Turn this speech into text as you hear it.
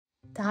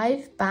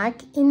Dive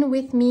back in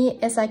with me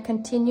as I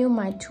continue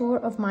my tour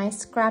of my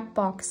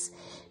ScrapBox.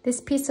 This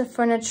piece of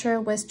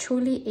furniture was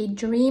truly a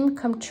dream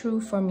come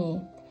true for me.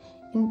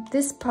 In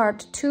this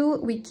part 2,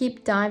 we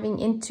keep diving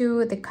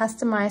into the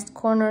customized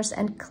corners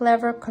and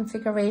clever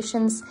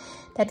configurations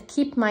that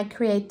keep my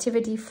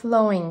creativity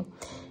flowing.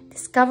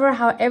 Discover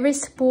how every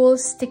spool,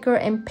 sticker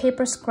and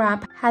paper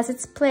scrap has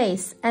its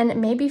place, and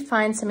maybe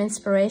find some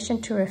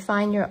inspiration to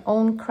refine your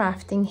own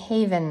crafting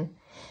haven.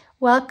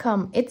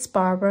 Welcome, it's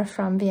Barbara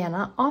from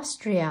Vienna,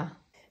 Austria.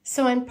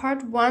 So in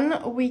part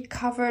 1, we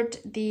covered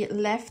the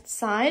left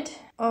side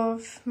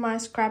of my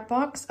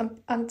ScrapBox up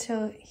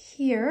until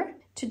here.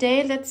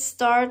 Today, let's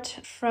start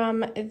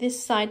from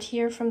this side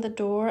here from the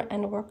door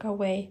and work our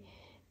way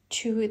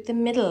to the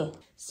middle.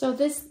 So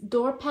this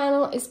door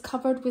panel is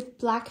covered with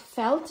black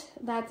felt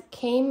that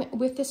came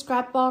with the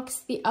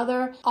ScrapBox. The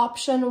other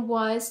option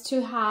was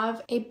to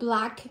have a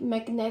black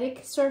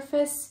magnetic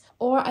surface,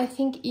 or I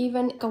think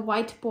even a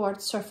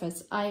whiteboard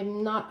surface.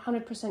 I'm not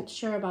 100%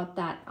 sure about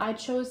that. I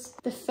chose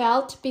the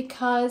felt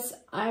because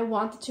I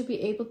wanted to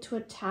be able to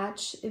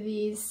attach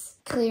these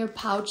clear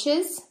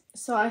pouches.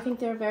 So I think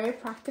they're very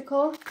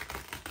practical.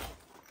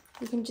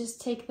 You can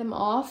just take them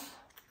off.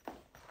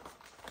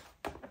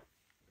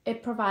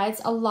 It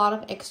provides a lot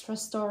of extra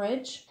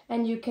storage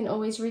and you can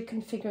always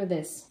reconfigure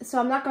this. So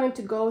I'm not going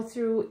to go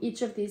through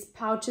each of these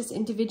pouches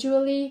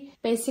individually.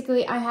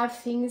 Basically, I have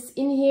things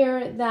in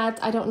here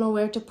that I don't know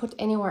where to put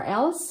anywhere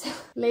else.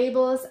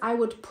 Labels I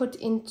would put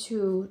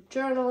into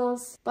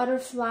journals,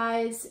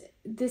 butterflies.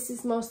 This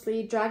is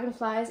mostly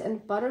dragonflies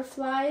and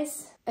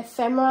butterflies.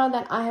 Ephemera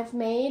that I have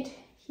made.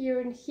 Here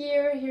and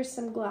here, here's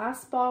some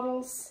glass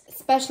bottles.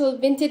 Special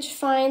vintage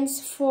finds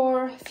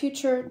for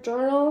future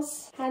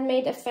journals.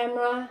 Handmade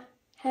ephemera.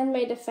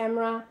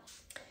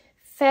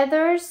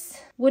 Feathers,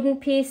 wooden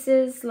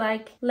pieces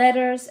like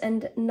letters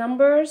and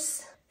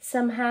numbers.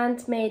 Some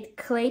handmade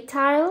clay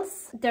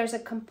tiles. There's a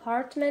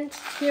compartment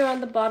here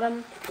on the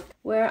bottom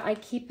where I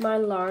keep my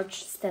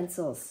large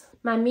stencils.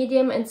 My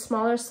medium and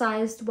smaller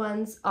sized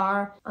ones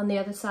are on the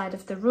other side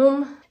of the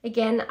room.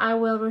 Again, I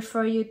will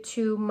refer you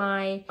to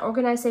my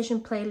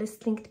organization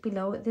playlist linked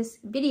below this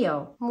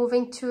video.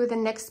 Moving to the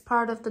next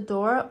part of the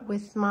door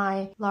with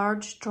my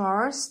large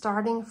drawer,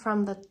 starting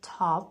from the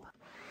top.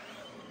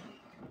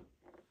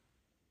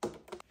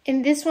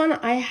 In this one,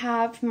 I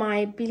have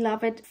my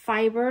beloved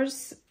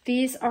fibers.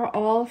 These are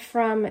all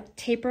from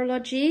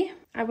Taperlogy.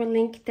 I will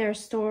link their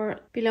store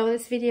below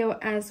this video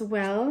as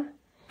well.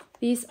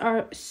 These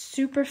are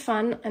super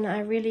fun and I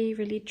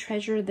really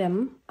treasure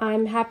them.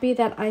 I'm happy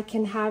that I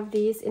can have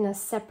these in a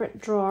separate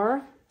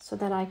drawer so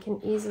that I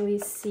can easily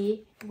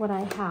see what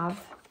I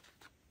have.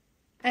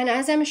 And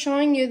as I'm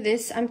showing you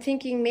this, I'm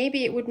thinking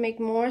maybe it would make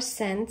more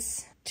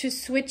sense to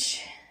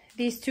switch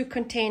these two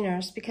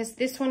containers, because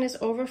this one is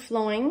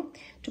overflowing,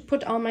 to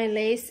put all my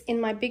lace in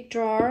my big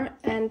drawer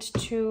and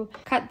to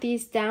cut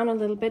these down a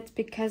little bit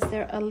because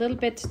they're a little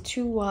bit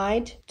too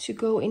wide to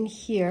go in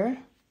here.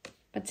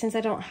 But since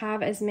I don't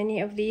have as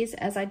many of these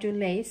as I do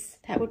lace,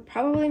 that would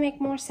probably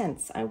make more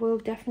sense. I will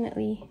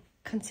definitely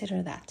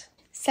consider that.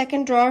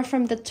 Second drawer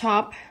from the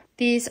top.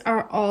 These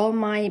are all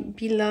my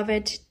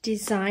beloved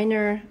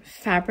designer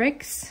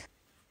fabrics.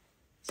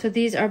 So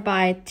these are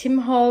by Tim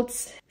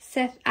Holtz,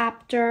 Seth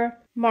Apter,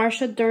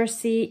 Marsha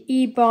Dursey,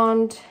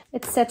 E-Bond,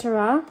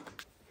 etc.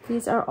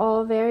 These are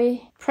all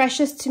very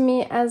precious to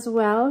me as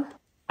well.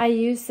 I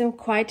use them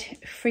quite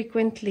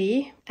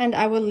frequently, and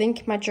I will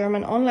link my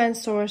German online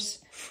source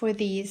for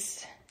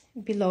these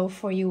below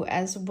for you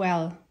as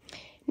well.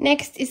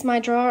 Next is my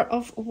drawer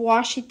of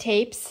washi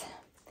tapes.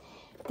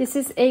 This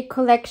is a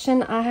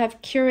collection I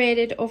have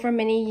curated over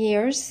many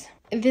years.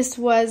 This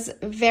was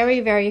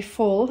very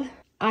full.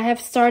 I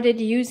have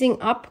started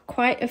using up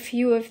quite a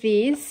few of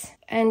these,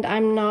 and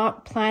I'm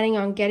not planning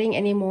on getting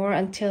any more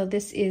until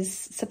this is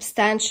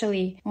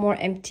substantially more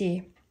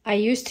empty. I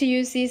used to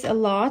use these a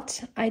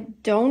lot. I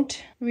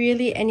don't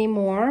really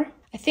anymore.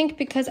 I think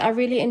because I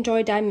really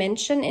enjoy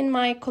dimension in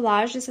my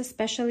collages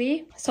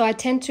especially. So I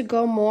tend to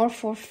go more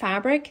for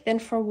fabric than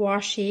for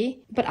washi.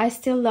 But I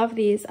still love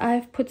these.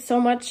 I've put so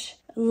much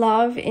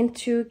love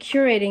into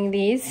curating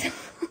these.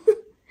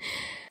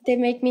 They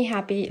make me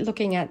happy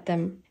looking at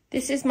them.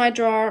 This is my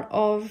drawer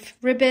of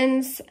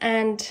ribbons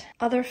and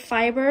other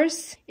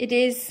fibers. It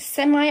is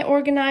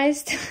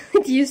semi-organized.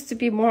 It used to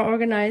be more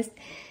organized.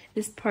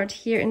 This part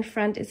here in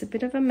front is a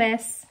bit of a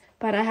mess,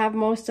 but I have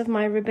most of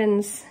my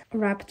ribbons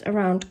wrapped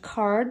around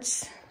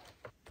cards.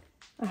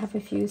 I have a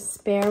few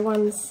spare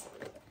ones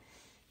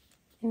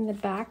in the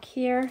back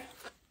here.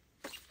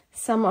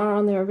 Some are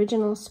on the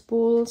original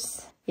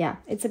spools. Yeah,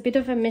 it's a bit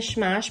of a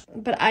mishmash,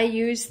 but I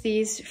use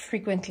these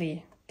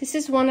frequently. This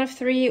is one of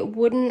 3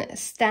 wooden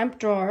stamp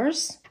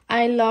drawers.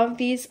 I love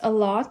these a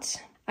lot.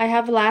 I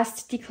have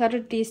last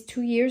decluttered these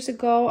 2 years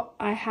ago.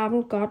 I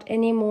haven't got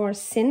any more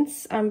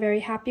since. I'm very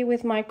happy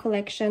with my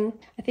collection.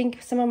 I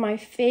think some of my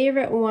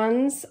favorite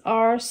ones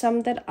are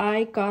some that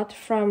I got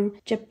from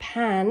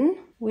Japan,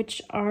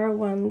 which are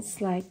ones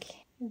like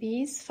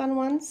these fun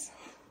ones.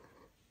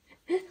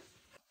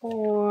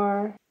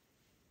 Or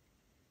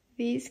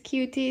These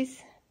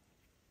cuties.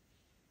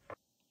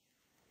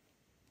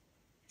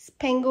 This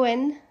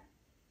penguin.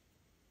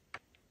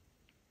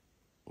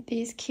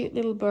 These cute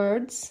little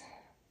birds.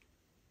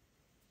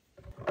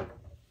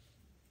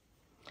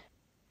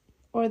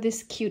 Or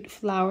this cute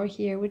flower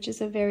here, which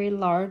is a very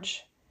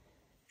large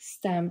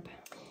stamp.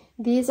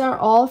 These are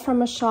all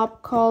from a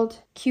shop called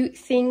Cute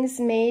Things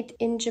Made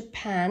in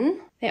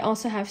Japan. They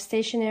also have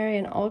stationery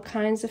and all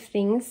kinds of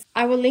things.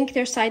 I will link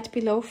their site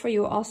below for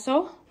you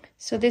also.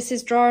 So this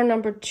is drawer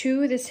number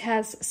 2. This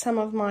has some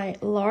of my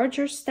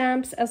larger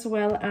stamps as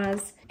well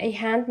as a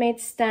handmade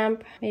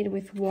stamp made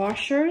with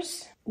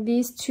washers.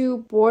 These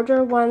 2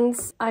 border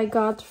ones I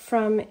got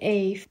from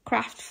a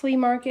craft flea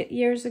market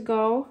years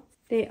ago.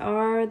 They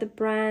are the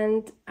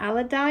brand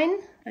Aladdin.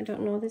 I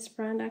don't know this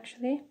brand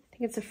actually. I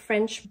think it's a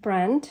French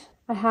brand.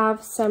 I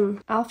have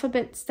some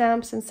alphabet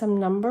stamps and some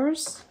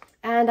numbers.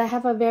 And I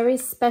have a very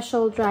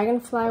special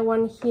dragonfly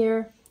one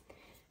here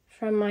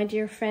from my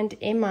dear friend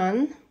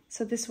Eman.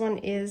 So this one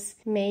is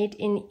made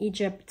in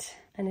Egypt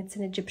and it's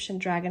an Egyptian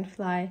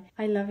dragonfly.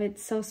 I love it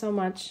so, so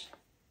much.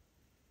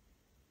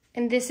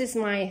 And this is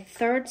my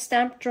 3rd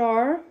stamp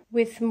drawer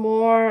with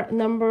more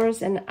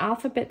numbers and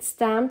alphabet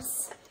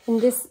stamps. In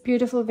this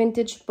beautiful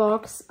vintage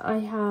box, I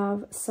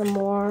have some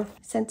more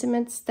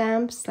sentiment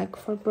stamps, like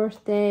for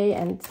birthday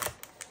and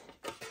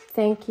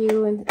thank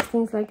you and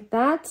things like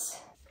that.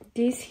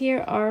 These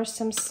here are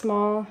some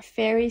small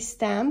fairy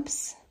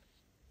stamps.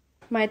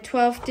 My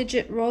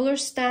 12-digit roller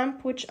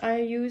stamp, which I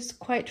use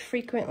quite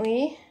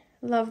frequently.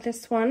 Love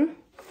this one.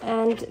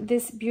 And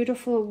this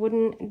beautiful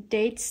wooden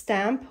date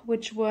stamp,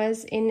 which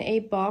was in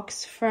a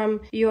box from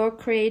Your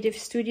Creative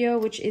Studio,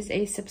 which is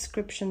a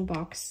subscription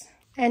box.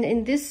 And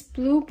in this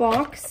blue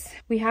box,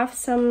 we have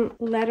some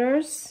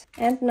letters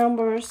and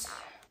numbers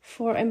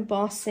for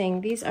embossing.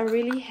 These are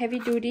really heavy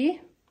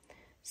duty.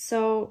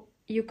 So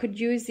you could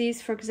use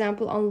these, for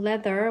example, on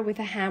leather with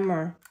a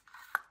hammer.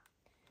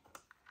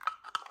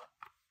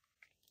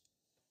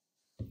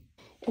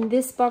 In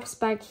this box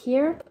back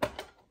here,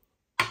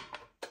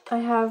 I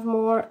have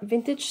more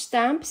vintage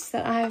stamps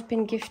that I have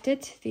been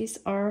gifted. These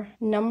are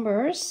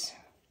numbers.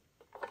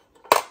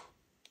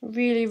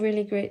 Really,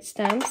 really great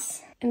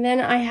stamps. And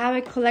then I have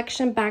a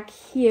collection back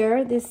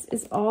here. This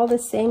is all the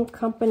same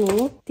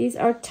company. These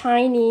are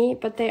tiny,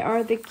 but they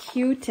are the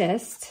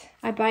cutest.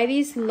 I buy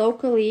these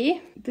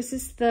locally. This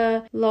is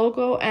the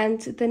logo and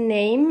the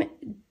name,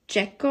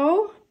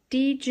 Djeco,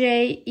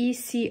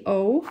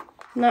 D-J-E-C-O.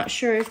 Not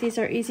sure if these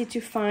are easy to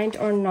find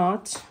or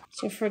not.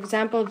 So for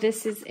example,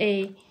 this is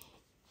a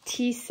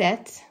tea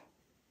set.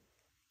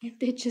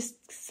 They're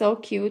just so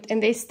cute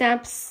and they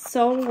stamp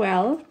so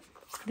well.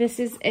 This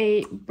is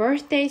a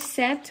birthday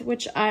set,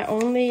 which I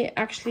only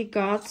actually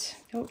got,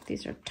 oh,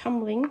 these are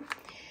tumbling,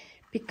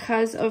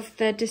 because of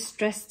the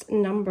distressed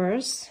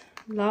numbers.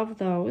 Love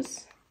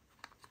those.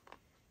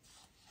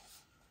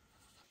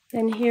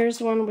 Then here's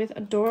one with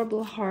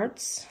adorable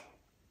hearts.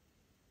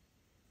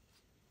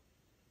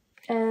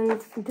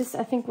 And this,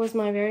 I think, was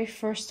my very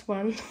first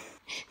one.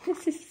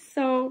 This is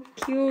so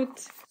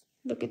cute.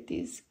 Look at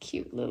these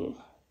cute little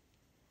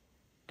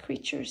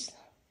creatures.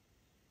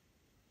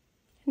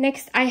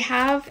 Next, I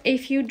have a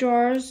few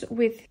drawers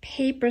with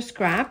paper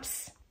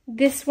scraps.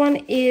 This one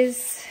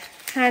is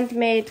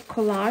handmade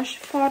collage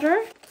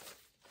fodder.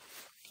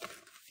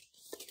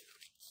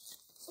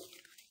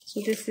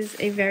 So this is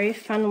a very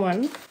fun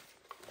one.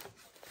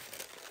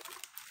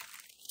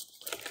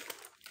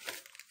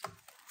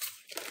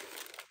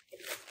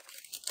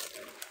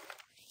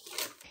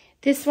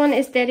 This one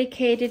is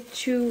dedicated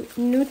to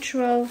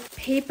neutral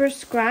paper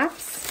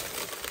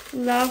scraps.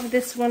 Love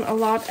this one a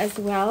lot as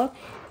well.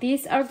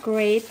 These are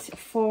great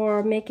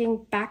for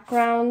making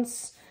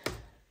backgrounds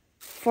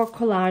for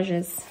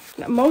collages.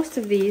 Most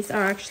of these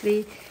are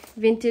actually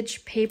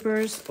vintage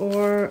papers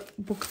or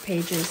book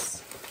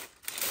pages.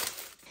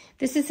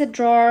 This is a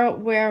drawer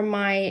where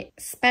my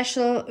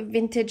special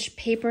vintage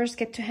papers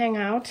get to hang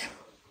out.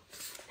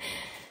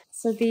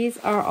 So these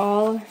are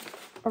all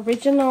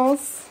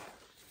originals.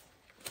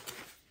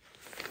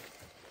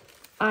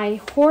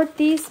 I hoard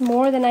these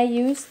more than I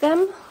use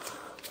them.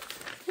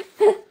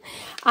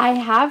 I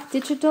have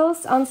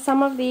digitals on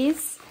some of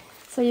these,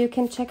 so you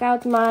can check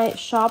out my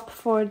shop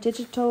for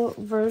digital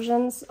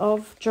versions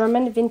of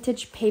German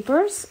vintage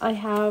papers. I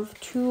have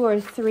 2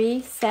 or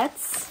 3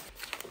 sets.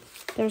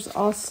 There's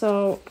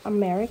also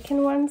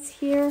American ones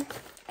here.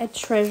 I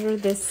treasure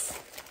this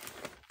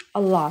a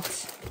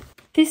lot.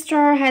 This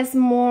drawer has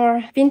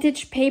more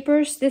vintage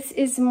papers. This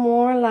is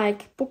more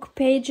like book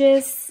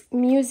pages,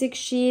 music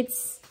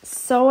sheets,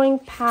 sewing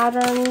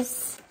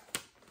patterns,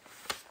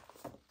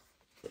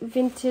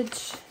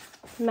 vintage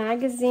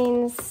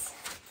magazines,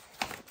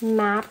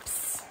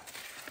 maps,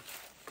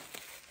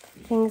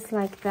 things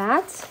like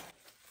that.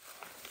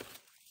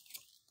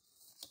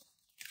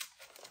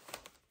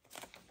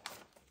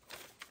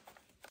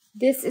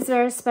 This is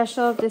very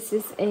special. This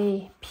is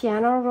a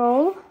piano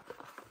roll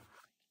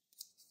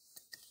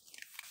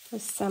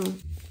with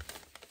some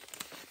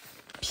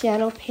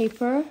piano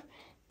paper.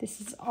 This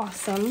is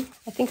awesome.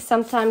 I think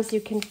sometimes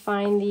you can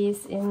find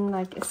these in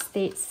like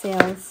estate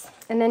sales.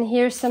 And then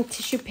here's some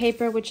tissue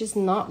paper, which is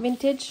not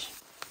vintage.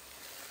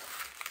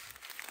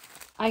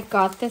 I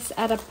got this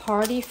at a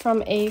party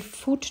from a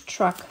food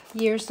truck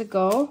years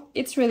ago.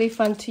 It's really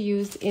fun to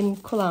use in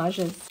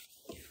collages.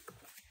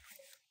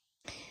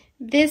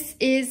 This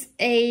is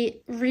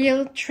a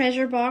real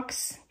treasure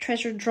box,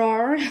 treasure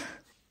drawer.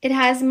 It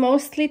has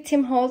mostly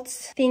Tim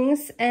Holtz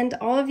things, and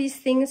all of these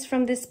things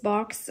from this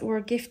box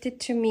were gifted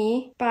to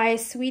me by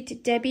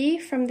Sweet Debbie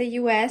from the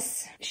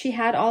US. She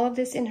had all of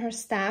this in her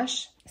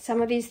stash.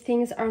 Some of these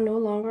things are no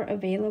longer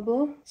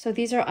available. So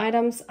these are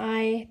items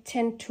I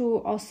tend to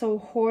also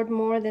hoard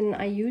more than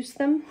I use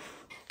them.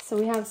 So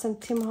we have some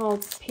Tim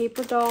Holtz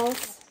paper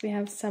dolls. We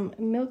have some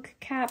milk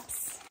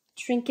caps,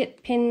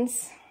 trinket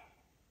pins.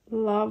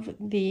 Love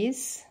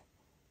these.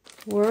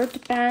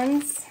 Word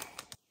bands,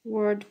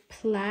 word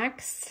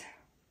plaques,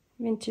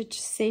 vintage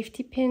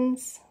safety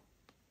pins,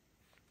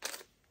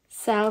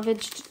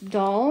 salvaged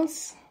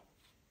dolls,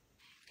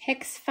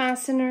 hex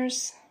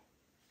fasteners,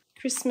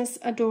 Christmas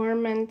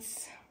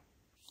adornments,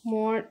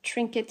 more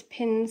trinket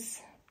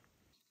pins,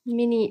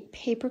 mini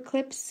paper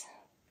clips,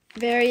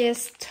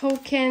 various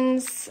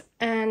tokens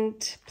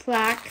and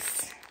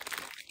plaques,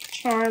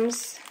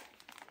 charms,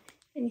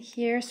 and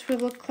here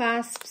swivel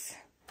clasps.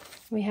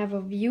 We have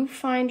a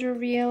viewfinder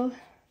reel,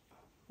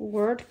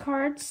 word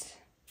cards,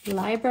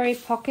 library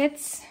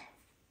pockets,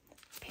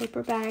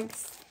 paper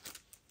bags,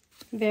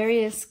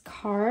 various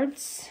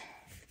cards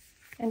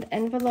and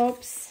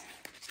envelopes.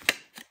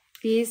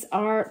 These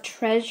are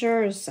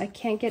treasures. I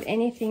can't get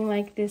anything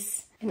like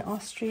this in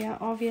Austria,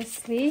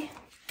 obviously.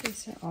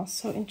 These are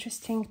also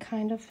interesting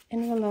kind of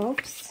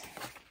envelopes.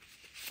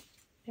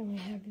 Then we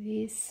have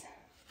these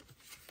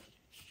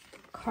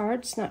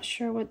cards, not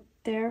sure what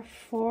they're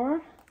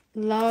for.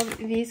 Love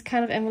these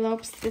kind of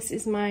envelopes. This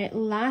is my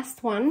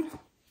last one.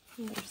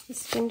 And there's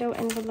this window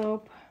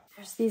envelope.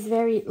 There's these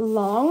very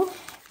long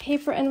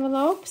paper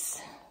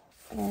envelopes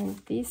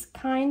and these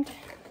kind.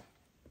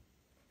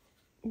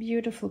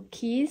 Beautiful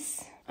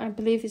keys. I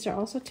believe these are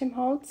also Tim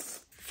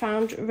Holtz.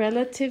 Found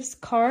relatives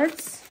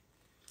cards.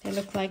 They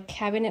look like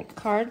cabinet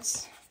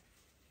cards.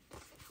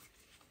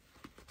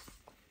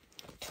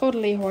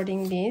 Totally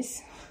hoarding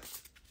these.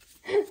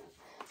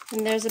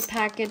 And there's a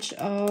package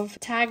of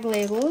tag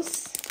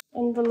labels,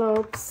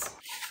 envelopes,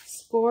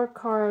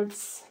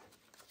 scorecards,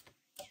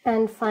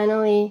 and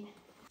finally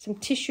some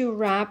tissue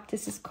wrap.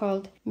 This is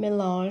called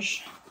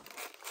Melange.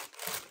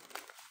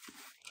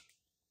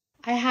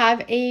 I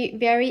have a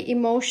very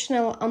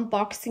emotional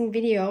unboxing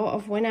video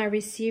of when I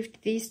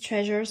received these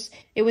treasures.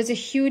 It was a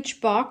huge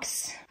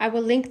box. I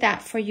will link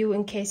that for you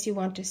in case you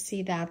want to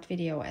see that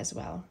video as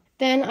well.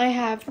 Then I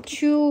have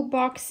 2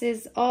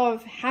 boxes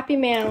of Happy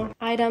Mail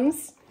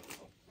items.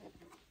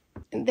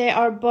 They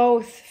are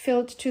both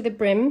filled to the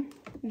brim.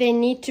 They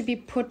need to be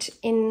put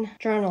in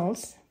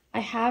journals. I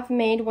have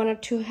made 1 or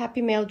 2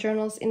 Happy Mail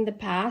journals in the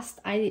past.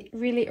 I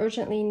really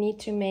urgently need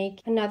to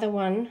make another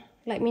one.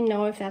 Let me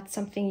know if that's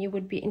something you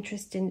would be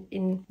interested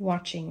in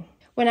watching.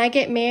 When I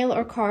get mail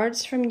or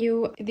cards from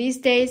you, these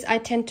days I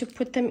tend to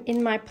put them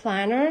in my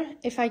planner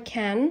if I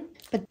can.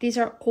 But these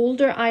are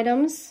older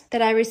items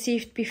that I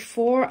received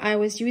before I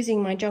was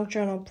using my junk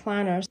journal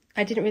planners.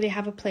 I didn't really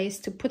have a place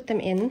to put them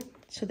in,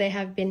 so they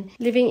have been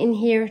living in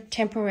here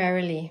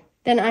temporarily.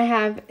 Then I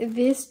have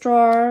this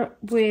drawer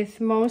with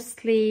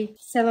mostly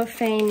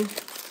cellophane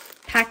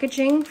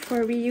packaging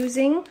for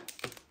reusing,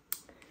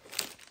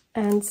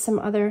 and some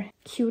other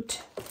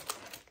cute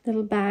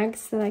little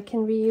bags that I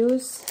can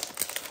reuse,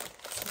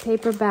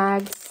 paper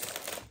bags,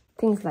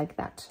 things like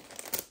that.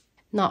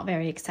 Not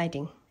very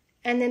exciting.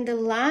 And then the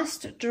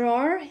last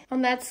drawer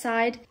on that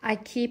side, I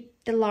keep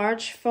the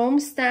large foam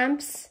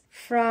stamps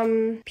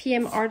from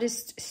PM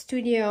Artist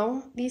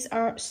Studio. These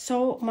are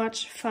so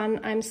much fun.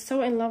 I'm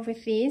so in love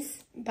with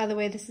these. By the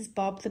way, this is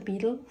Bob the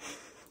Beetle.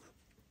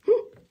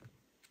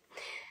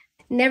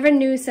 Never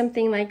knew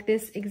something like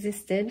this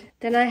existed.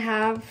 Then I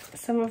have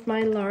some of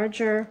my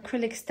larger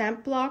acrylic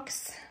stamp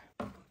blocks.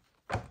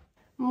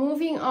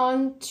 Moving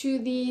on to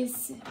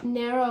these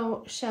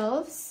narrow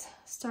shelves,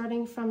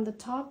 starting from the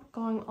top,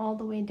 going all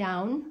the way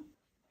down.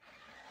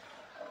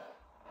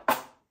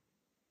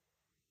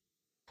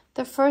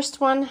 The first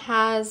one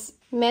has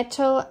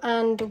metal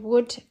and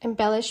wood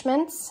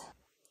embellishments.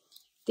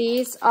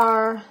 These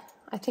are,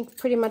 I think,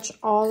 pretty much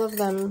all of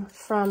them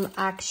from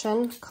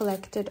Action,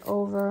 collected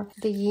over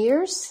the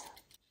years.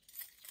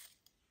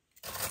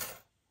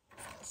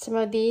 Some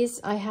of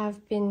these I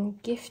have been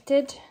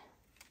gifted.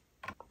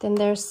 Then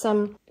there's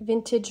some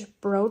vintage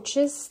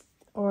brooches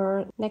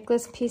or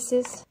necklace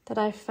pieces that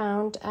I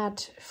found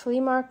at flea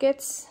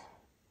markets.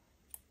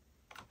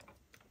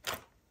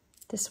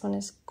 This one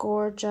is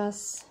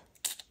gorgeous,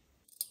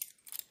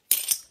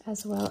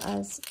 as well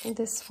as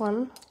this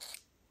one.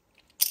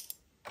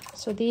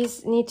 So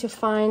these need to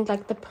find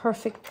like the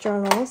perfect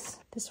journals.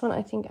 This one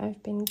I think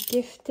I've been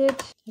gifted,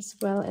 as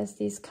well as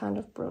these kind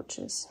of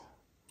brooches.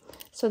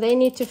 So they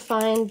need to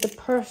find the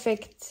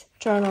perfect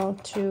journal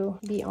to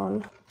be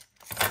on.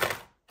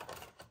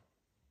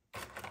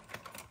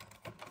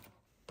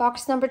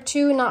 Box number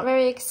 2, not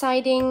very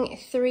exciting.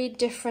 3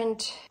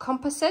 different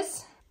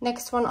compasses.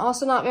 Next one,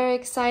 also not very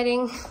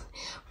exciting.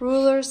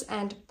 Rulers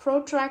and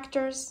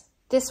protractors.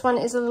 This one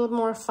is a little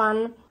more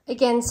fun.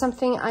 Again,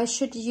 something I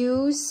should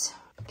use.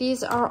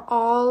 These are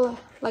all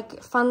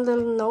like fun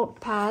little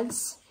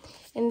notepads.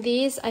 And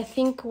these, I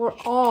think, were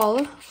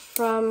all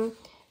from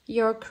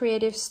your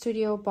Creative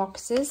Studio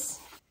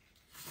boxes.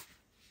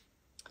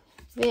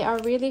 They are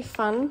really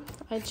fun.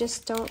 I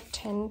just don't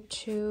tend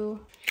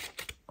to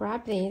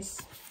grab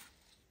these.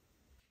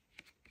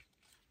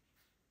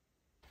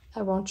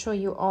 I won't show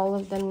you all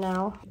of them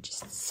now,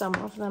 just some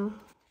of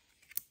them.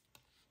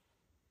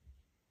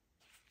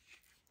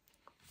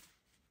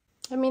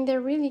 I mean, they're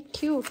really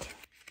cute.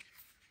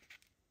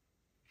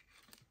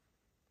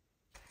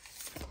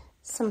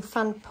 Some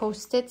fun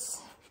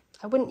post-its.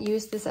 I wouldn't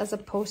use this as a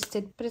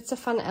post-it, but it's a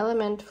fun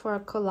element for a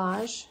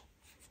collage.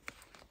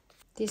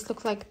 These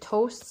look like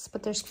toasts,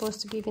 but they're supposed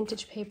to be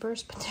vintage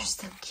papers, but they're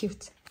still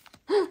cute.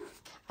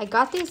 I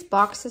got these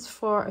boxes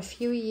for a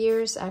few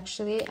years,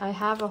 actually. I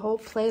have a whole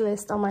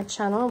playlist on my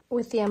channel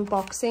with the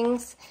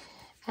unboxings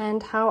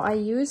and how I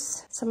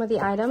use some of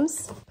the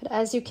items. But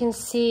as you can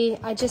see,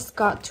 I just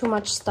got too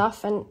much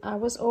stuff and I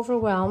was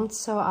overwhelmed,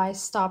 so I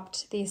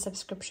stopped the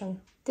subscription.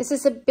 This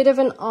is a bit of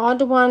an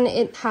odd one.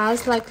 It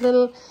has like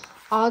little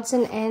odds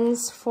and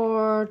ends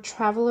for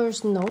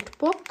traveler's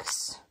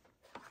notebooks.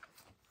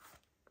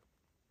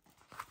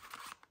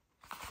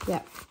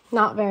 Yeah,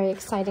 not very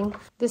exciting.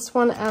 This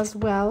one as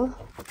well.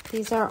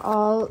 These are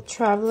all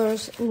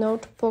traveler's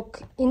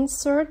notebook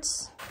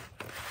inserts.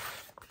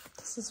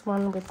 This is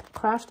one with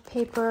craft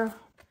paper.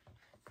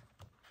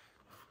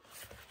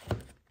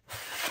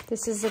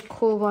 This is a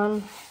cool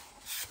one.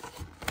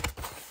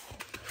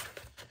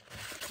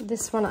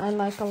 This one I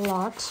like a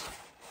lot.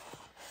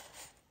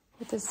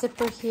 With a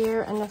zipper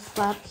here and a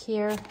flap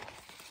here.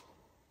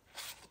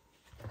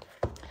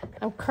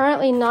 I'm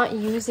currently not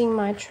using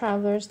my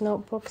traveler's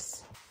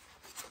notebooks,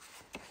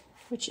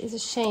 which is a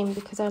shame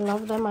because I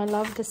love them. I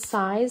love the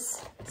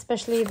size,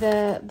 especially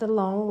the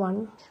long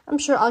one. I'm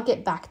sure I'll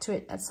get back to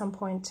it at some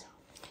point.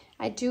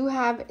 I do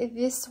have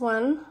this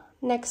one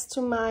next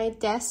to my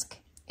desk.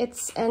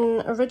 It's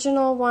an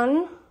original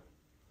one.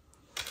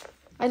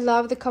 I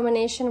love the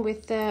combination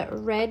with the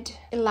red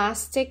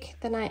elastic.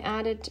 Then I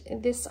added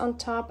this on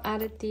top,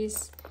 added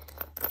these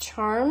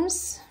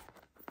charms.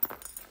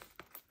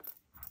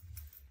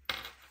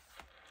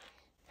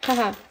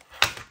 Haha.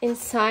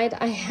 Inside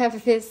I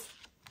have this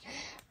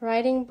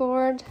writing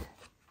board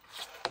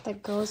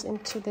that goes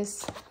into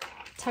this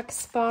tuck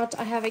spot.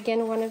 I have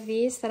again one of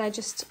these that I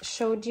just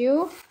showed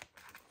you.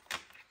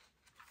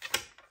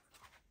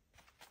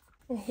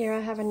 And here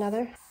I have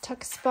another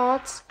tuck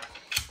spot.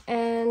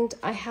 And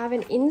I have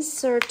an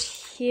insert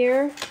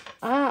here.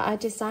 I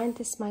designed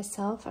this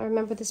myself. I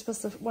remember this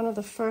was one of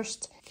the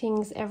first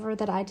things ever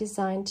that I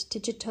designed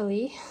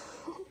digitally.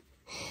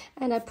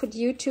 And I put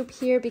YouTube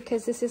here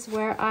because this is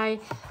where I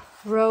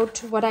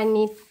wrote what I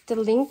need, the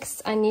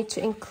links I need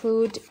to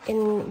include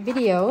in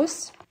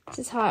videos. This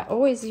is how I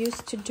always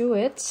used to do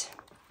it.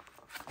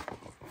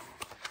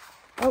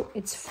 Oh,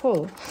 it's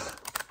full.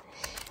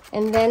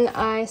 And then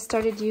I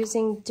started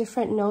using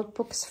different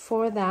notebooks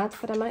for that,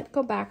 but I might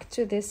go back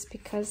to this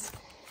because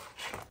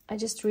I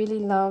just really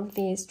love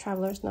these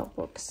traveler's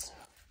notebooks.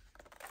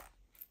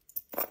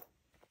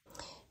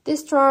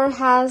 This drawer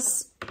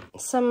has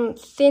some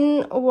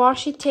thin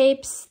washi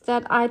tapes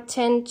that I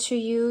tend to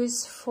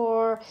use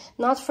for,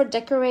 not for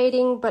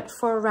decorating, but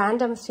for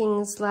random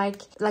things like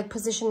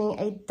positioning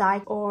a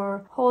die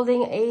or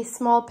holding a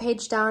small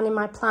page down in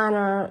my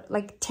planner,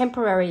 like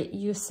temporary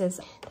uses.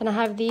 Then I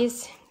have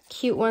these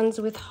cute ones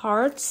with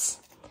hearts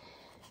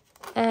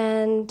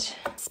and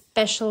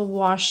special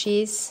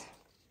washies.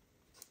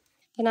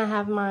 Then I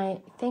have my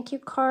thank you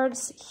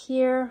cards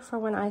here for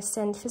when I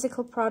send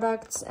physical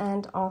products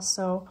and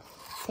also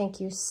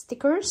thank you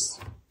stickers.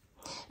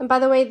 And by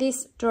the way,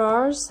 these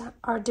drawers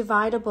are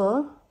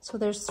dividable. So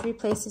there's 3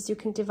 places you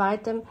can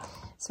divide them.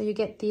 So you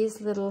get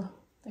these little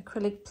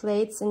acrylic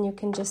plates and you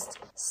can just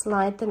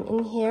slide them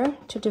in here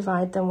to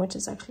divide them, which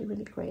is actually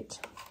really great.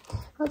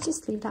 I'll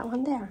just leave that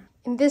one there.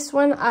 In this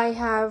one, I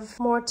have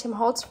more Tim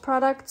Holtz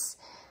products.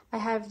 I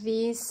have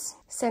these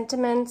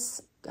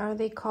sentiments. Are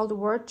they called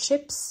word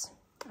chips?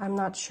 I'm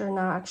not sure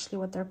now actually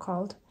what they're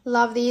called.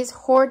 Love these,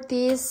 hoard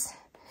these,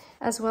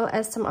 as well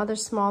as some other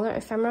smaller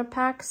ephemera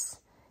packs.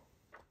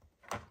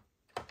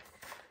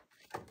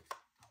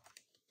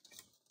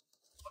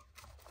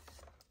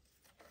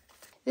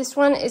 This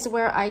one is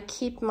where I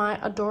keep my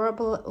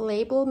adorable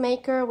label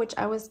maker, which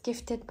I was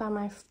gifted by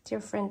my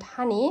dear friend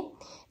Honey.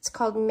 It's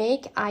called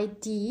Make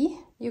ID.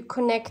 You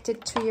connect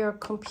it to your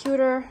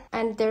computer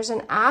and there's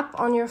an app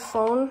on your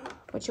phone,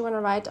 what you want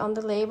to write on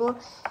the label.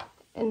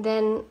 And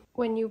then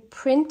when you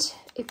print,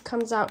 it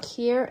comes out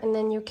here and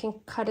then you can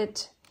cut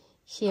it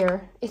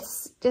here.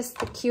 It's just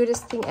the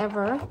cutest thing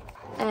ever.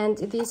 And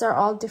these are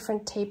all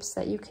different tapes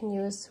that you can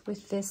use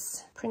with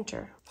this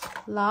printer.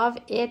 Love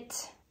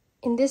it.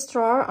 In this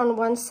drawer on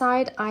one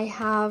side, I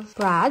have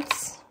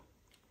brads.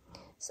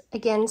 So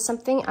again,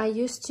 something I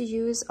used to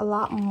use a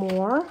lot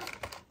more.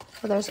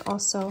 Well, there's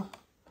also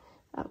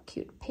a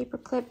cute paper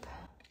clip.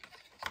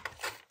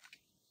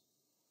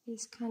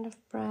 These kind of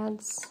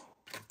brads.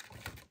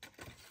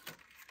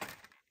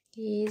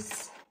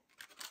 These.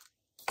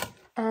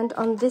 And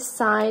on this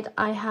side,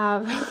 I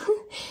have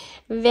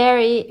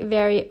very,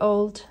 very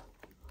old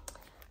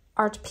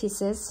art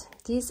pieces.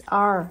 These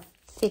are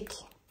thick.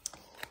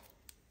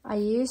 I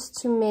used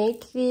to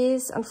make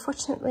these.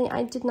 Unfortunately,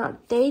 I did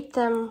not date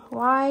them.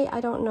 Why?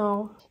 I don't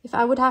know. If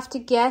I would have to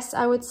guess,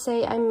 I would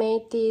say I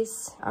made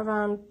these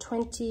around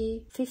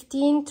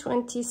 2015,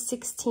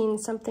 2016,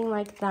 something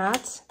like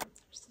that.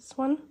 There's this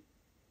one.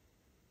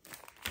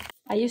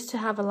 I used to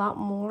have a lot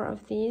more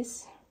of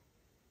these.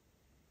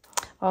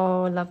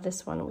 Oh, I love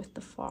this one with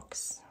the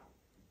fox.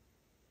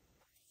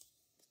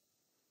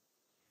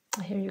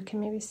 Here you can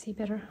maybe see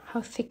better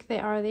how thick they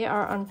are. They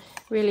are on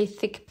really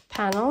thick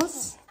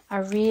panels. I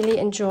really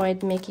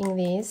enjoyed making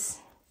these.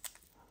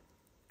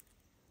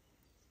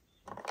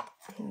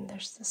 And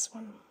there's this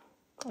one.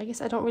 I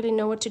guess I don't really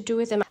know what to do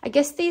with them. I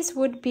guess these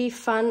would be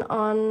fun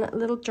on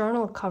little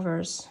journal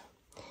covers.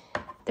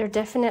 They're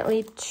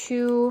definitely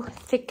too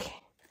thick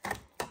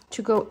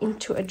to go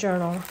into a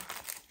journal.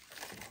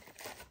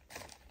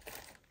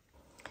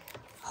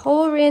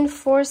 Hole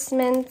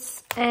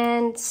reinforcements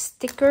and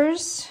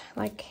stickers,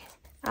 like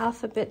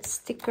alphabet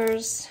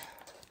stickers,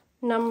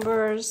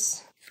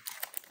 numbers,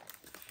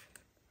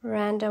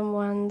 random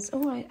ones.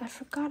 Oh, I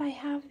forgot I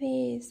have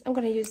these. I'm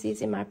going to use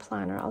these in my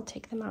planner. I'll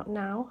take them out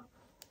now.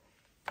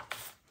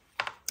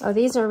 Oh,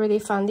 these are really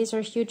fun. These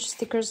are huge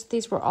stickers.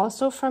 These were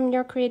also from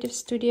Your Creative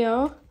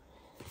Studio.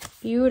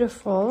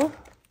 Beautiful.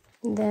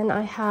 And then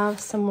I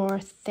have some more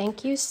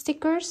thank you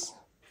stickers.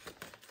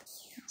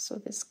 So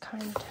this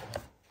kind.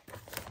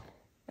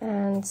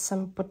 And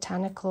some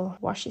botanical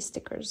washi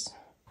stickers.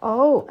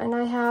 Oh, and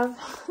I have,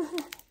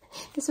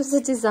 this was a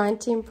design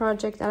team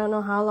project, I don't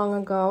know how long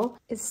ago.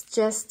 It's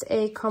just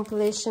a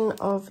compilation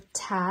of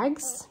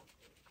tags.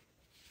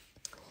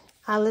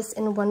 Alice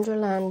in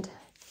Wonderland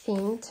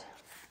themed.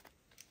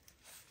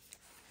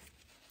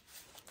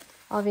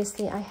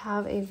 Obviously, I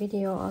have a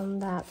video on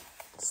that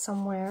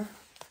somewhere.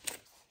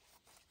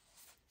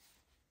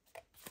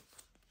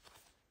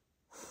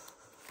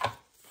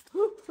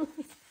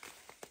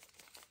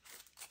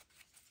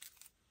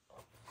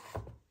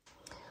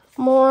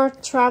 More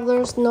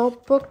traveler's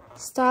notebook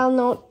style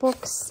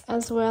notebooks,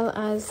 as well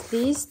as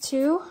these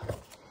two.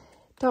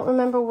 Don't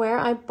remember where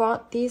I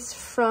bought these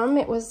from.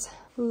 It was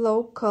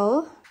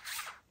local.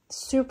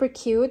 Super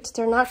cute.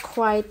 They're not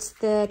quite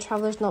the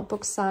traveler's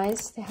notebook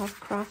size. They have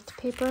craft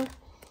paper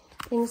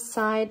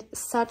inside.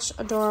 Such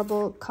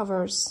adorable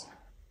covers.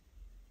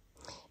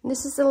 And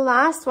this is the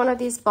last one of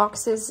these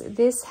boxes.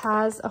 This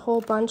has a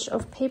whole bunch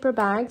of paper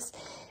bags.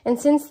 And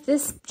since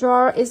this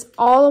drawer is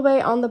all the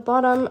way on the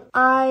bottom,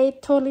 I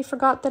totally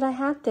forgot that I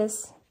had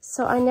this.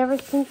 So I never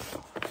think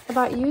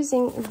about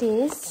using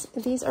these.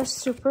 These are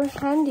super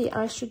handy.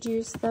 I should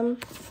use them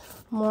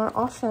more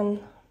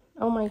often.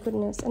 Oh my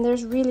goodness. And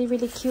there's really,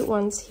 really cute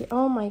ones here.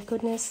 Oh my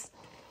goodness.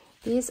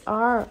 These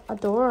are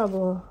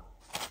adorable.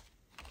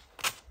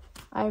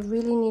 I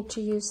really need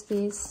to use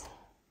these.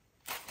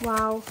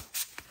 Wow.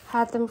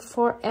 Had them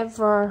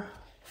forever.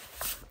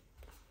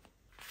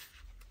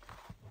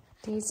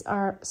 These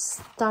are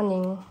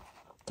stunning.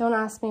 Don't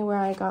ask me where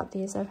I got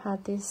these. I've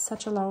had these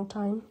such a long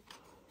time.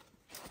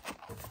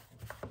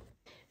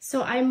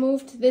 So I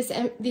moved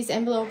these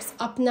envelopes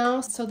up now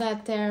so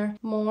that they're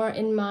more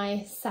in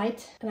my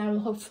sight, and I will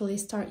hopefully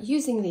start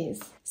using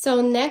these.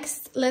 So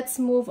next, let's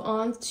move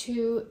on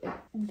to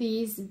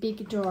these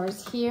big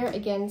drawers here,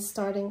 again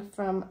starting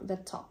from the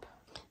top.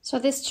 So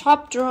this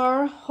top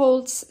drawer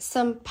holds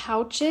some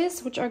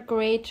pouches, which are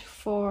great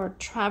for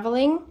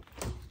traveling.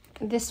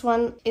 This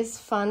one is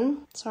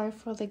fun. Sorry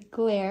for the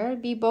glare.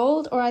 Be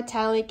bold or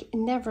italic,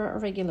 never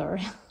regular.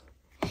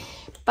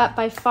 But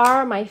by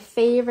far my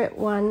favorite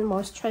one,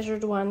 most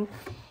treasured one,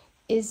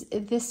 is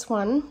this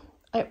one.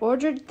 I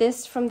ordered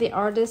this from the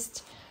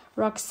artist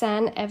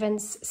Roxanne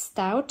Evans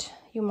Stout.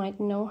 You might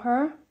know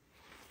her.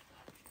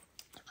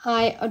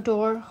 I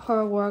adore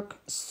her work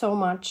so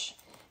much,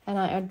 and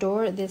I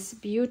adore this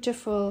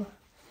beautiful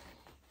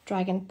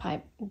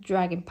dragonfly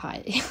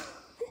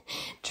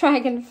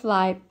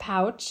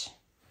pouch.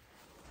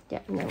 Yeah,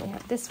 and then we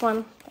have this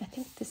one. I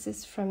think this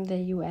is from the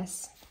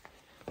US.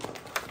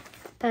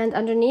 And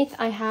underneath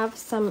I have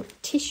some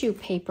tissue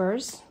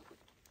papers.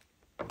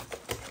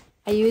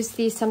 I use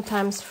these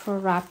sometimes for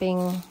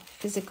wrapping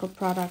physical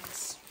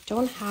products.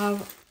 Don't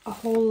have a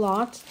whole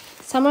lot.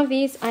 Some of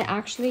these I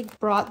actually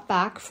brought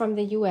back from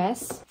the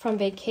US from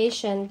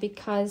vacation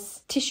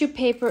because tissue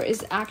paper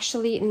is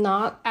actually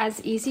not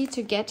as easy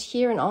to get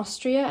here in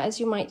Austria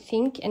as you might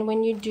think, and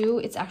when you do,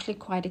 it's actually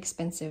quite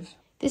expensive.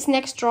 This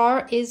next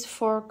drawer is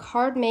for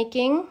card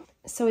making,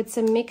 so it's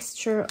a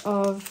mixture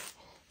of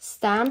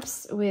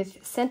stamps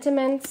with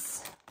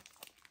sentiments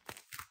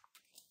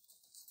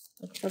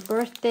for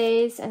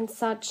birthdays and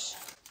such,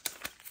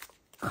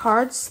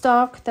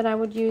 cardstock that I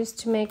would use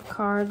to make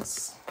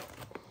cards,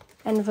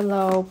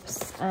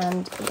 envelopes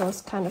and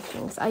those kind of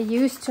things. I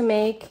used to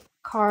make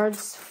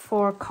cards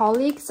for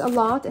colleagues a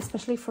lot,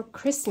 especially for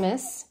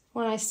Christmas,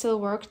 when I still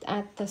worked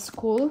at the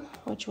school,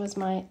 which was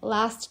my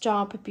last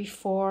job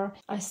before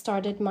I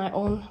started my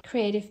own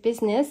creative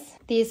business.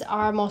 These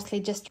are mostly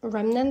just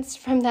remnants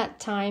from that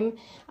time.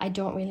 I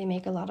don't really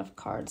make a lot of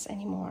cards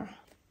anymore.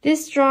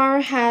 This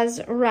drawer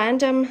has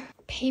random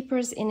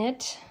papers in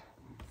it.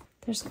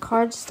 There's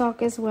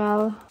cardstock as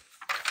well.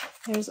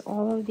 There's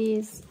all of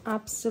these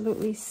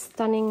absolutely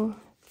stunning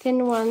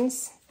thin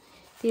ones.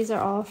 These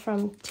are all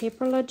from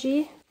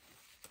Taperlogy.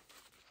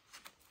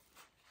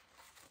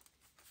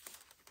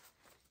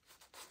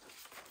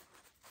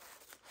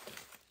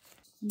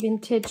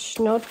 Vintage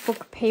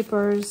notebook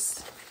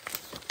papers,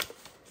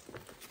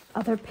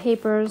 other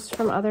papers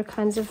from other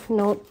kinds of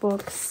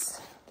notebooks.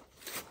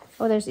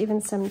 Oh, there's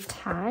even some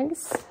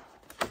tags.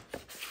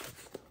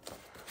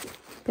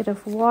 Bit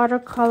of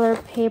watercolor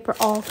paper,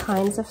 all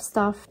kinds of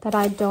stuff that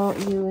I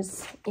don't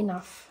use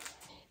enough.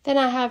 Then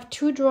I have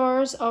 2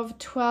 drawers of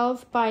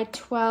 12 by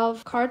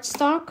 12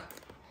 cardstock.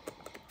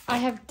 I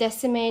have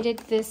decimated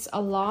this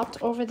a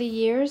lot over the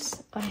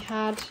years. I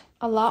had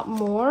a lot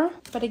more,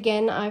 but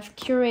again, I've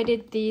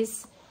curated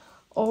these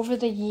over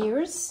the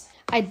years.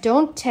 I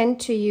don't tend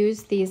to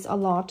use these a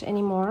lot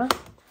anymore,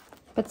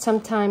 but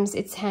sometimes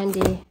it's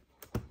handy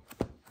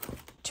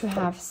to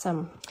have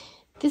some.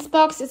 This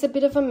box is a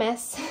bit of a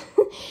mess.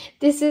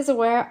 This is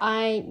where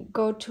I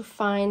go to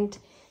find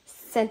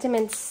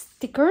sentiment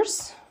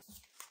stickers.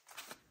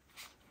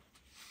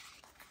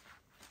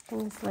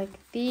 Things like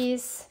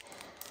these.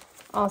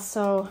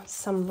 Also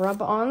some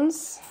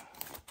rub-ons.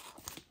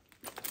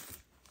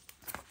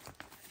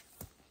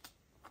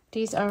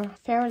 These are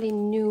fairly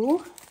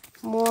new.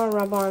 More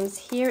rub-ons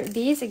here.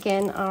 These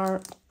again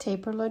are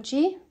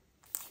Taperlogy.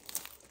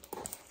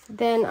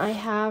 Then I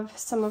have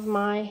some of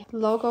my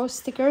logo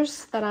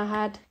stickers that I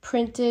had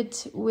printed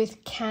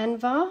with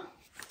Canva.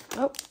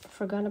 Oh,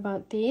 forgot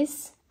about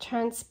these.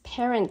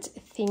 Transparent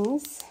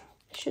things.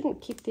 I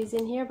shouldn't keep these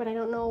in here, but I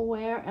don't know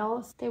where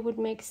else they would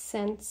make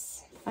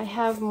sense. I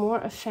have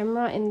more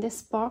ephemera in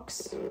this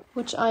box,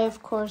 which I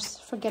of course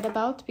forget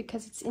about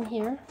because it's in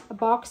here. A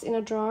box in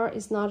a drawer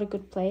is not a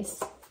good place.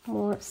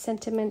 More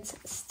sentiment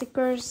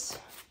stickers.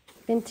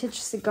 Vintage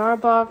cigar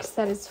box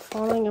that is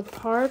falling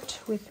apart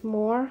with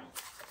more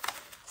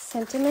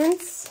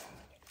sentiments.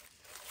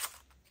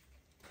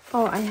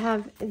 Oh, I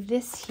have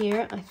this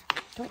here. I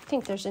don't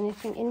think there's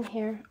anything in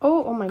here.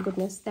 Oh my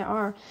goodness, there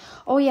are.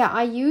 Oh yeah,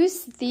 I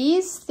use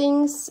these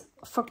things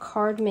for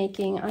card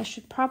making. I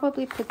should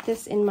probably put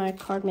this in my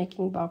card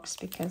making box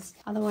because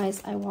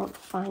otherwise I won't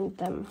find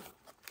them.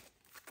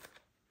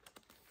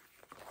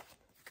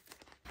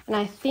 And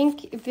I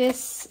think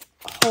this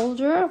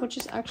holder, which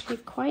is actually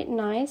quite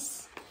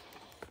nice,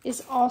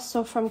 is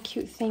also from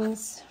Cute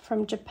Things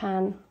from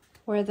Japan,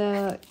 where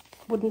the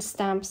wooden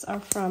stamps are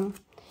from.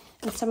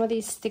 And some of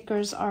these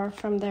stickers are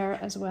from there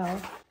as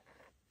well.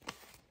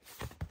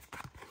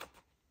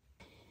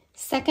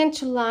 Second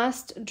to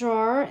last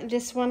drawer,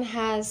 this one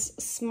has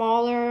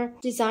smaller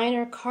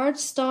designer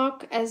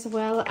cardstock as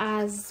well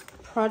as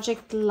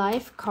Project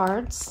Life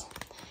cards.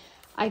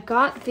 I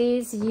got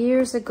these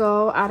years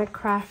ago at a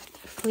craft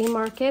flea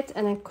market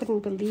and I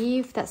couldn't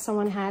believe that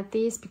someone had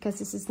these because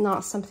this is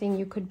not something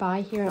you could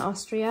buy here in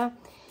Austria.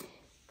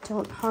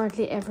 Don't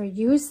hardly ever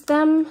use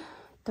them.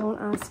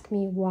 Don't ask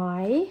me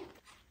why.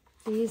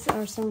 These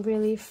are some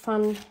really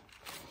fun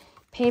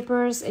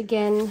papers.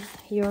 Again,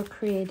 Your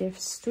Creative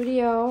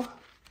Studio.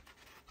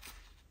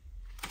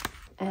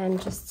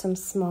 And just some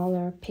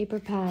smaller paper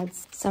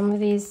pads. Some of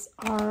these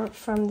are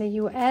from the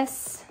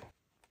US.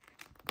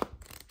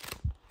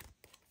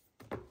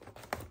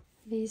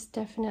 These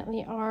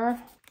definitely are.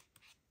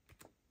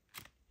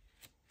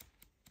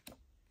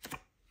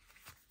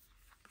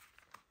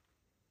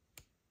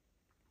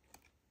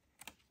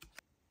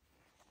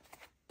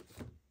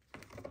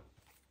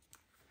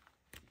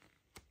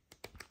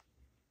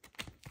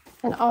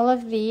 And all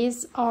of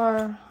these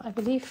are, I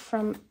believe,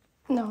 from,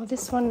 no,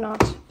 this one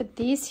not, but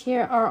these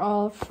here are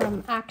all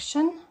from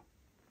Action.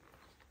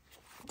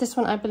 This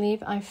one I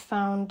believe I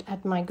found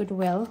at my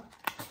Goodwill,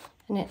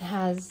 and it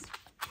has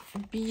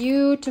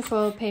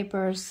beautiful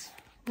papers,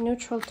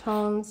 neutral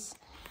tones,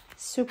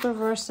 super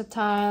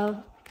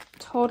versatile,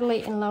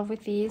 totally in love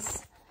with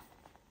these.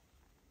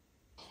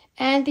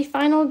 And the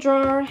final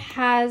drawer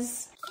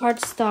has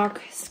cardstock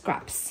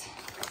scraps.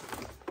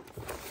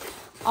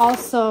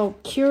 Also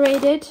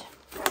curated.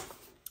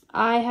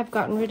 I have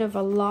gotten rid of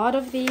a lot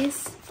of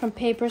these from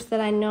papers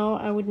that I know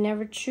I would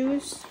never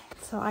choose.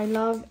 So I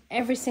love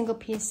every single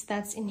piece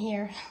that's in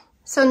here.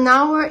 So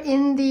now we're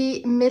in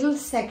the middle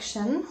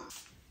section.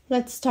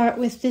 Let's start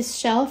with this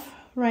shelf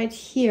right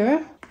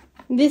here.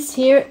 This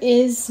here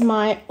is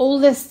my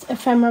oldest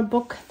ephemera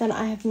book that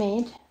I have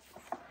made.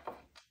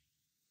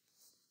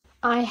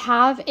 I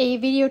have a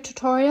video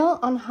tutorial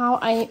on how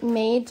I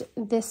made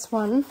this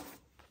one.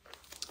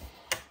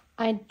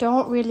 I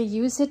don't really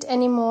use it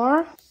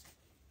anymore.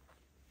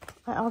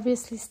 I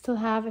obviously still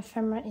have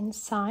ephemera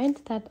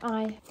inside that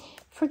I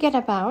forget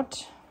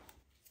about.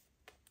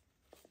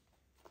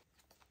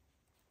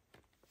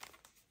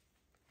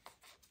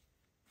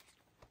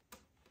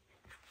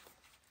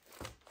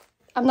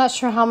 I'm not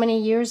sure how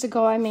many years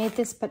ago I made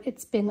this, but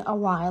it's been a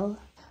while.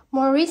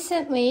 More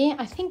recently,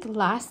 I think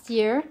last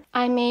year,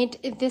 I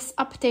made this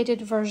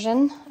updated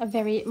version, a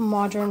very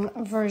modern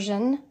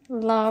version.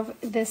 Love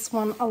this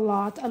one a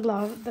lot. I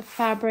love the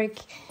fabric.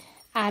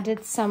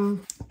 Added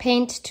some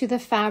paint to the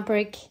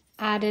fabric,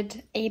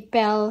 added a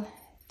bell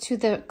to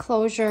the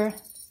closure.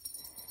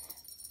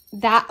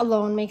 That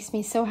alone makes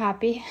me so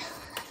happy.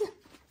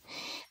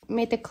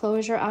 Made the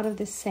closure out of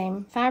the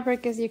same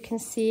fabric, as you can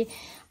see.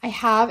 I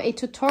have a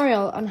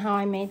tutorial on how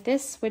I made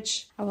this,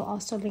 which I will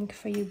also link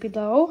for you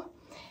below.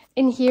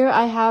 In here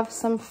I have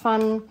some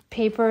fun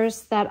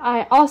papers that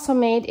I also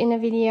made in a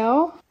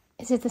video.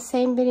 Is it the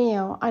same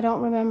video? I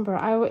don't remember.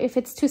 If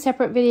it's two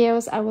separate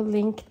videos, I will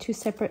link two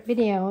separate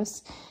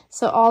videos.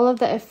 So all of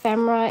the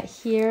ephemera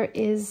here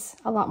is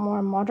a lot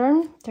more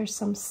modern. There's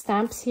some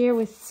stamps here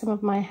with some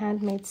of my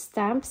handmade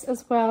stamps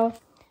as well.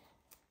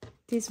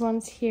 These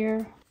ones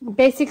here.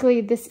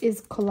 Basically, this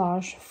is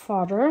collage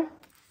fodder.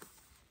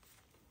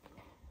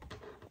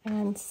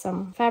 And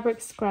some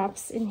fabric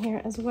scraps in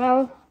here as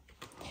well.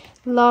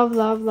 Love,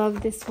 love,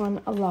 love this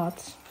one a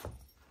lot.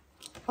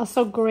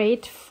 Also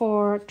great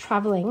for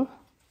traveling.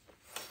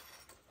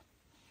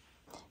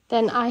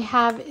 Then I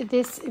have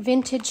this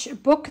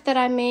vintage book that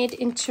I made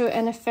into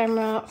an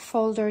ephemera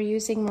folder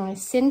using my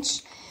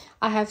cinch.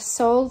 I have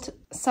sold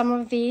some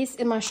of these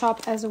in my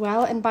shop as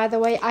well. And by the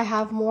way, I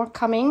have more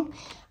coming.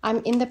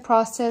 I'm in the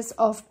process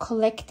of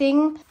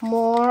collecting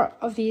more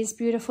of these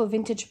beautiful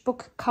vintage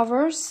book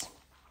covers.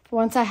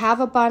 Once I have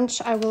a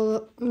bunch, I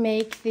will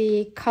make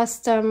the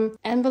custom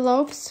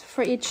envelopes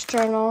for each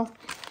journal,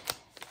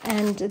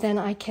 and then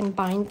I can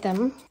bind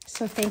them.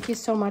 So thank you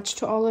so much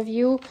to all of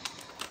you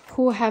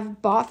who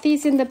have bought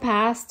these in the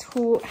past,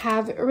 who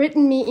have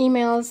written me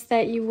emails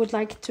that you would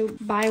like to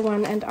buy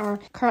one and are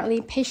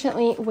currently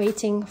patiently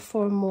waiting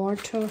for more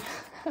to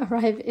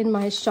arrive in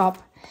my shop.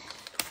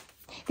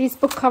 These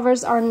book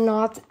covers are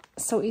not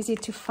so easy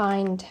to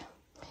find.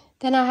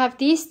 Then I have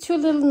these two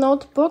little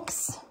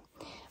notebooks,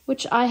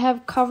 which I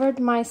have covered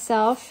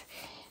myself.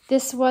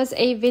 This was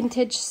a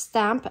vintage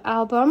stamp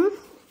album.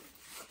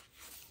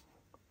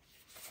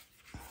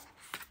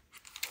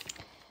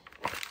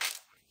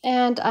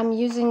 And I'm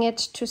using it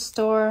to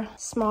store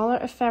smaller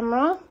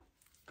ephemera.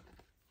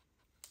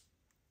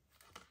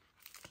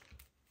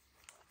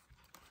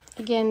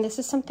 Again, this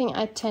is something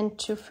I tend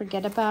to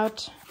forget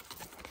about.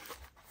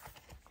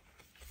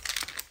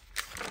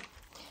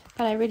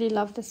 But I really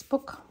love this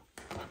book.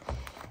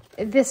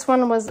 This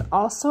one was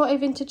also a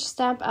vintage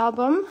stamp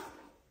album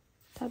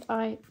that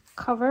I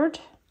covered.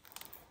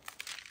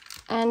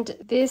 And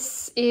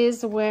this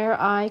is where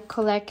I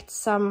collect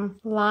some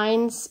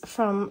lines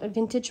from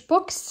vintage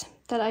books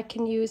that I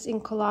can use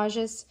in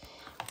collages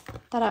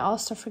that I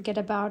also forget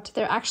about.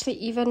 They're actually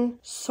even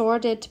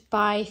sorted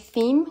by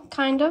theme,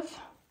 kind of.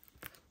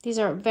 These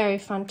are very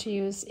fun to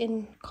use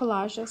in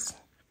collages.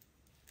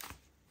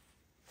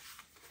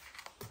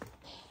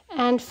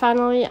 And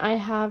finally, I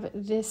have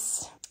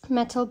this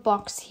metal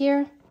box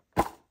here,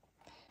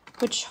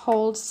 which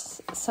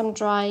holds some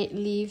dry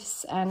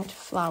leaves and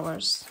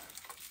flowers.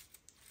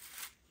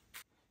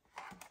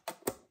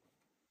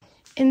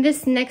 In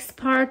this next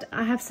part,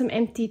 I have some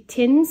empty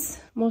tins.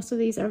 Most of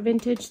these are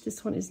vintage,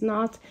 this one is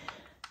not.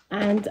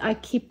 And I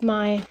keep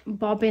my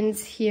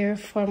bobbins here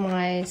for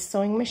my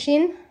sewing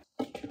machine.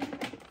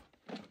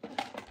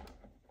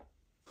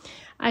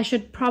 I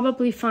should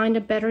probably find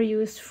a better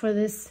use for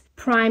this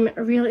prime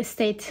real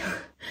estate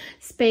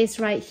space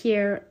right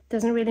here.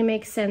 Doesn't really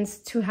make sense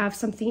to have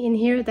something in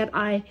here that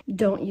I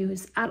don't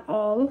use at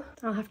all.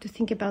 I'll have to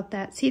think about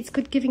that. See, it's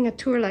good giving a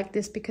tour like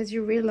this because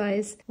you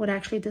realize what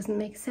actually doesn't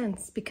make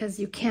sense because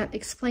you can't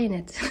explain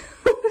it.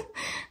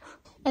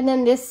 And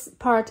then this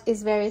part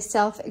is very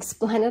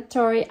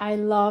self-explanatory. I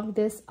love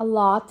this a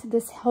lot.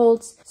 This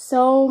holds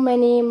so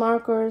many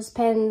markers,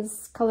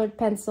 pens, colored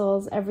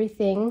pencils,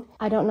 everything.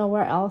 I don't know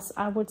where else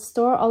I would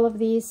store all of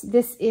these.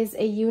 This is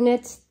a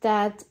unit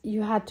that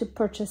you had to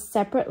purchase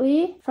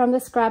separately from the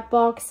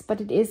ScrapBox, but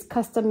it is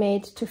custom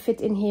made to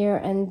fit in here.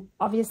 And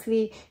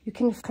obviously you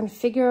can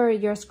configure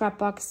your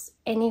ScrapBox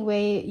any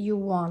way you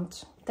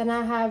want. Then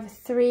I have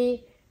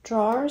 3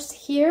 drawers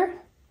here.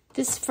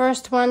 This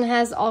first one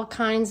has all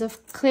kinds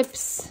of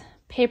clips,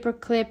 paper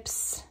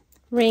clips,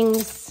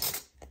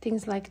 rings,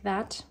 things like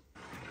that.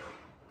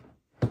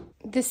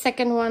 This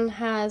second one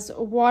has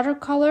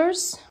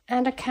watercolors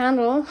and a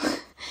candle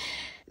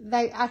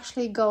that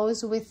actually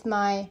goes with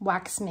my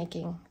wax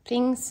making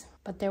things,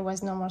 but there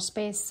was no more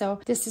space. So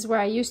this is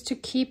where I used to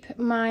keep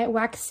my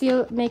wax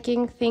seal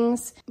making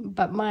things,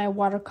 but my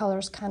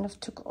watercolors kind of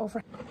took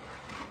over.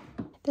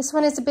 This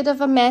one is a bit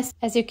of a mess.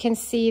 As you can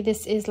see,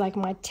 this is like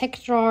my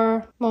tech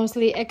drawer,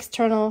 mostly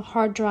external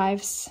hard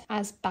drives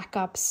as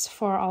backups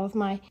for all of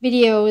my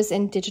videos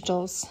and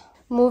digitals.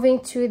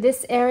 Moving to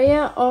this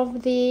area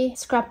of the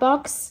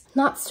ScrapBox,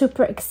 not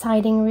super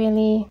exciting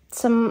really.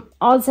 Some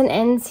odds and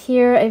ends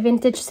here, a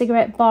vintage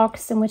cigarette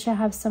box in which I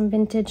have some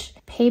vintage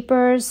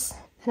papers.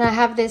 And I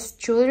have this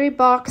jewelry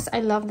box. I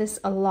love this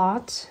a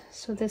lot.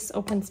 So this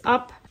opens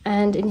up.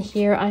 And in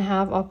here I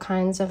have all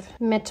kinds of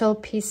metal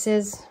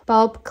pieces,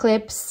 bulb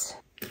clips,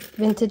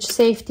 vintage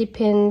safety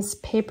pins,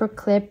 paper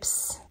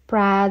clips,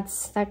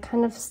 brads, that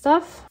kind of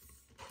stuff.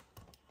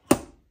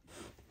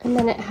 And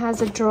then it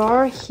has a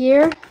drawer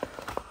here,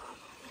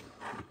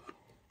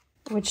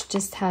 which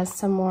just has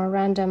some more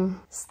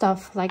random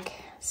stuff like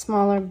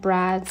smaller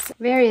brads,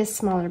 various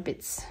smaller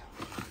bits.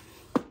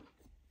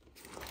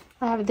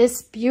 I have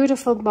this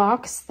beautiful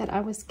box that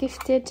I was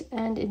gifted,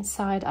 and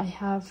inside I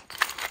have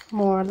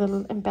more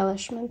little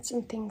embellishments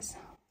and things.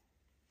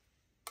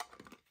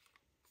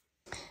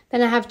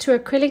 Then I have two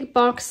acrylic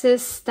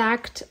boxes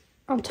stacked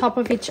on top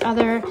of each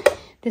other.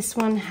 This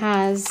one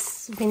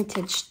has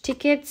vintage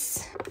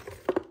tickets.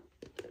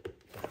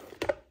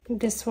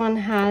 This one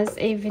has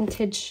a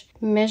vintage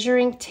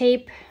measuring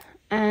tape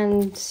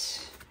and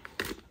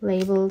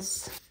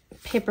labels,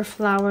 paper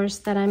flowers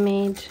that I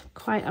made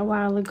quite a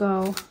while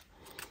ago.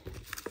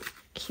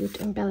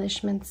 Cute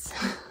embellishments.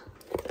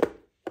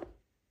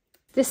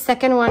 This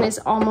second one is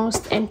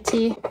almost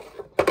empty.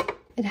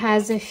 It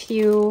has a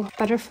few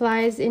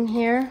butterflies in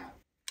here.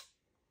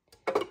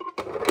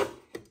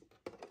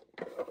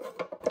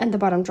 And the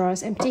bottom drawer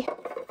is empty.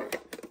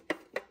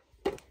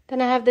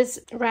 Then I have this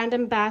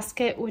random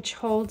basket which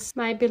holds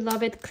my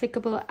beloved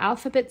clickable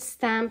alphabet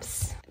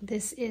stamps.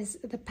 This is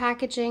the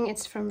packaging.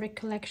 It's from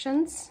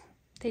Recollections.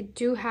 They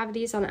do have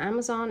these on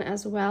Amazon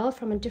as well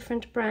from a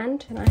different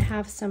brand. And I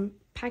have some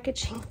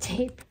packaging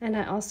tape, and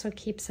I also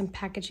keep some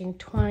packaging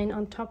twine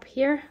on top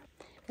here.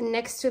 And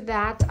next to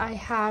that I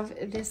have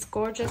this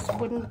gorgeous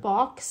wooden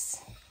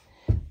box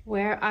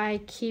where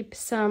I keep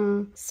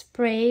some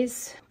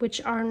sprays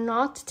which are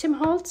not Tim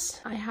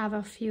Holtz. I have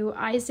a few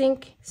Eyes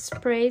Ink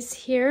sprays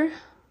here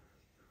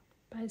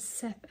by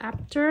Seth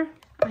Apter.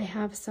 I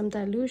have some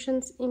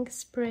Dilutions ink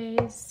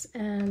sprays,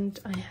 and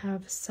I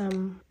have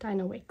some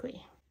Dino Wakley.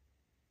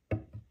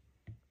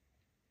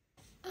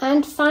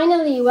 And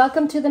finally,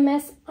 welcome to the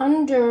mess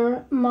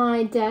under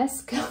my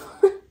desk.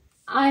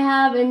 I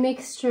have a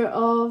mixture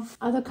of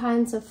other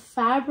kinds of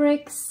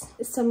fabrics,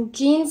 some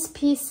jeans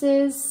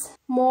pieces,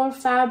 more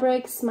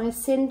fabrics, my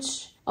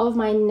cinch of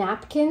my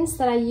napkins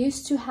that I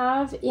used to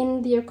have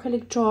in the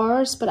acrylic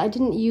drawers, but I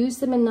didn't use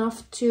them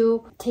enough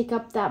to take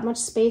up that much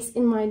space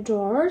in my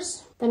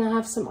drawers. Then I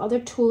have some other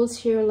tools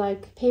here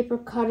like paper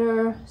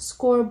cutter,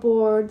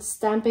 scoreboard,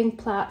 stamping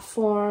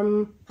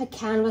platform, a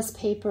canvas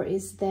paper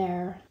is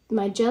there.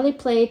 My jelly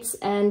plates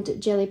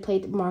and jelly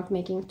plate mark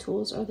making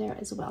tools are there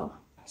as well.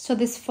 So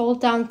this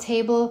fold down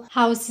table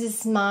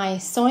houses my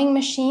sewing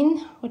machine,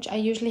 which I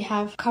usually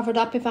have covered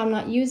up if I'm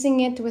not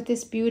using it, with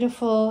this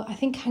beautiful, I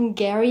think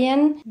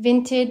Hungarian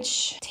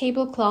vintage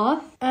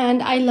tablecloth.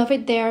 And I love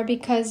it there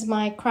because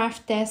my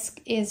craft desk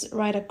is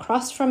right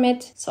across from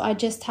it. So I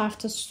just have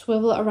to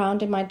swivel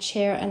around in my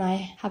chair and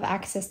I have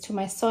access to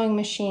my sewing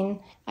machine.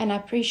 And I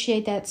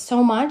appreciate that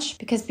so much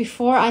because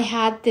before I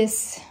had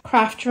this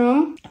craft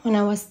room, when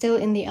I was still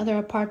in the other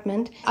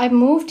apartment, I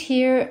moved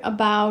here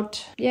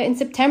about, in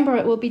September,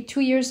 it will be 2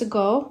 years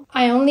ago.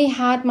 I only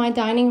had my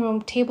dining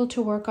room table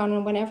to work on,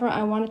 and whenever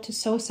I wanted to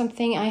sew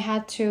something, I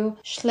had to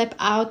schlep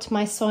out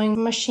my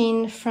sewing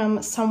machine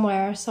from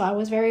somewhere. So I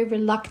was very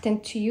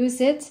reluctant to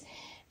use it.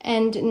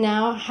 And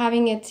now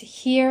having it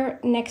here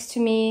next to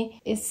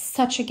me is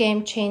such a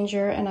game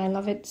changer, and I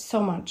love it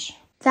so much.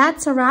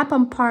 That's a wrap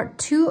on part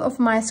 2 of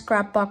my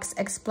ScrapBox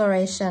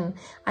exploration.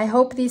 I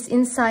hope these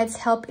insights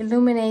help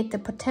illuminate the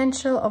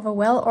potential of a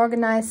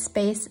well-organized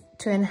space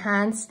to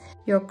enhance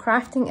your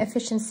crafting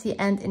efficiency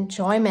and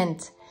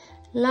enjoyment.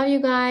 Love you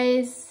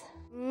guys.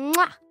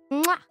 Mwah,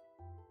 mwah.